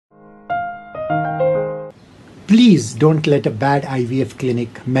Please don't let a bad IVF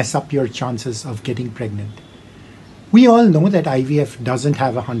clinic mess up your chances of getting pregnant. We all know that IVF doesn't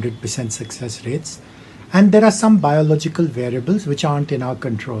have 100% success rates, and there are some biological variables which aren't in our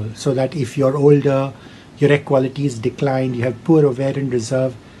control. So that if you're older, your egg quality is declined, you have poor ovarian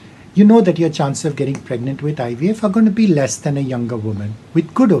reserve, you know that your chances of getting pregnant with IVF are going to be less than a younger woman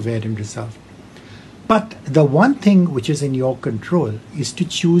with good ovarian reserve. But the one thing which is in your control is to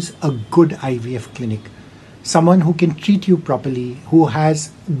choose a good IVF clinic. Someone who can treat you properly, who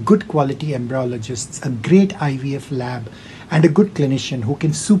has good quality embryologists, a great IVF lab, and a good clinician who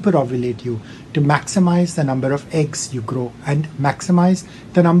can super ovulate you to maximize the number of eggs you grow and maximize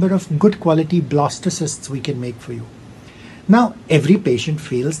the number of good quality blastocysts we can make for you. Now, every patient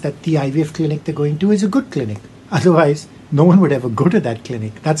feels that the IVF clinic they're going to is a good clinic. Otherwise, no one would ever go to that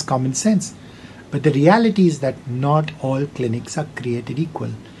clinic. That's common sense. But the reality is that not all clinics are created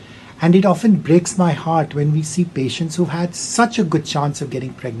equal. And it often breaks my heart when we see patients who've had such a good chance of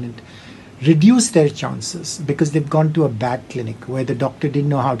getting pregnant reduce their chances because they've gone to a bad clinic where the doctor didn't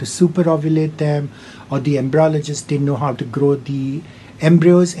know how to super ovulate them, or the embryologist didn't know how to grow the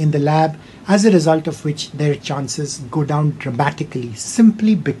embryos in the lab, as a result of which their chances go down dramatically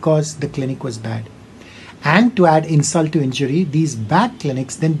simply because the clinic was bad. And to add insult to injury, these bad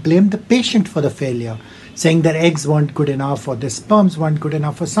clinics then blame the patient for the failure, saying their eggs weren't good enough or their sperms weren't good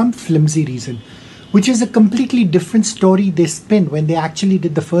enough for some flimsy reason, which is a completely different story they spin when they actually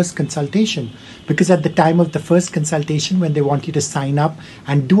did the first consultation. Because at the time of the first consultation, when they want you to sign up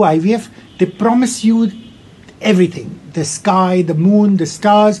and do IVF, they promise you everything. The sky, the moon, the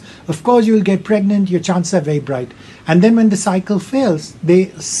stars. Of course, you'll get pregnant. Your chances are very bright. And then when the cycle fails, they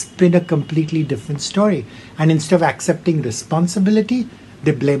spin a completely different story. And instead of accepting responsibility,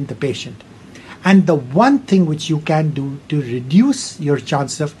 they blame the patient. And the one thing which you can do to reduce your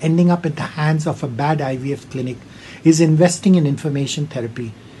chances of ending up in the hands of a bad IVF clinic is investing in information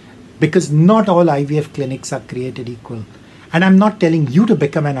therapy. Because not all IVF clinics are created equal. And I'm not telling you to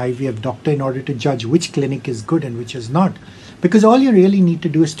become an IVF doctor in order to judge which clinic is good and which is not. Because all you really need to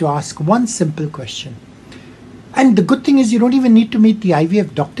do is to ask one simple question. And the good thing is you don't even need to meet the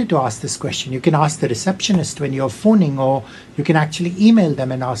IVF doctor to ask this question. You can ask the receptionist when you're phoning, or you can actually email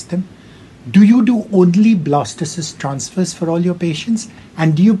them and ask them, do you do only blastocyst transfers for all your patients?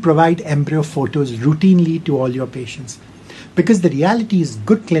 And do you provide embryo photos routinely to all your patients? Because the reality is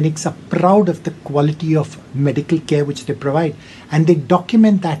good clinics are proud of the quality of medical care which they provide, and they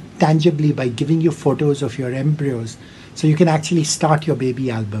document that tangibly by giving you photos of your embryos so you can actually start your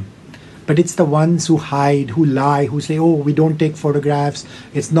baby album. But it's the ones who hide, who lie, who say, oh, we don't take photographs,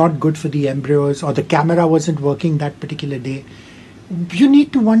 it's not good for the embryos, or the camera wasn't working that particular day. You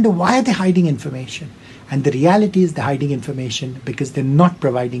need to wonder, why are they hiding information? And the reality is they're hiding information because they're not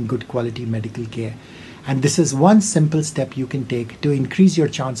providing good quality medical care. And this is one simple step you can take to increase your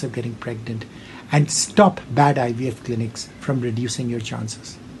chance of getting pregnant and stop bad IVF clinics from reducing your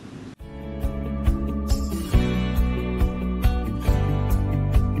chances.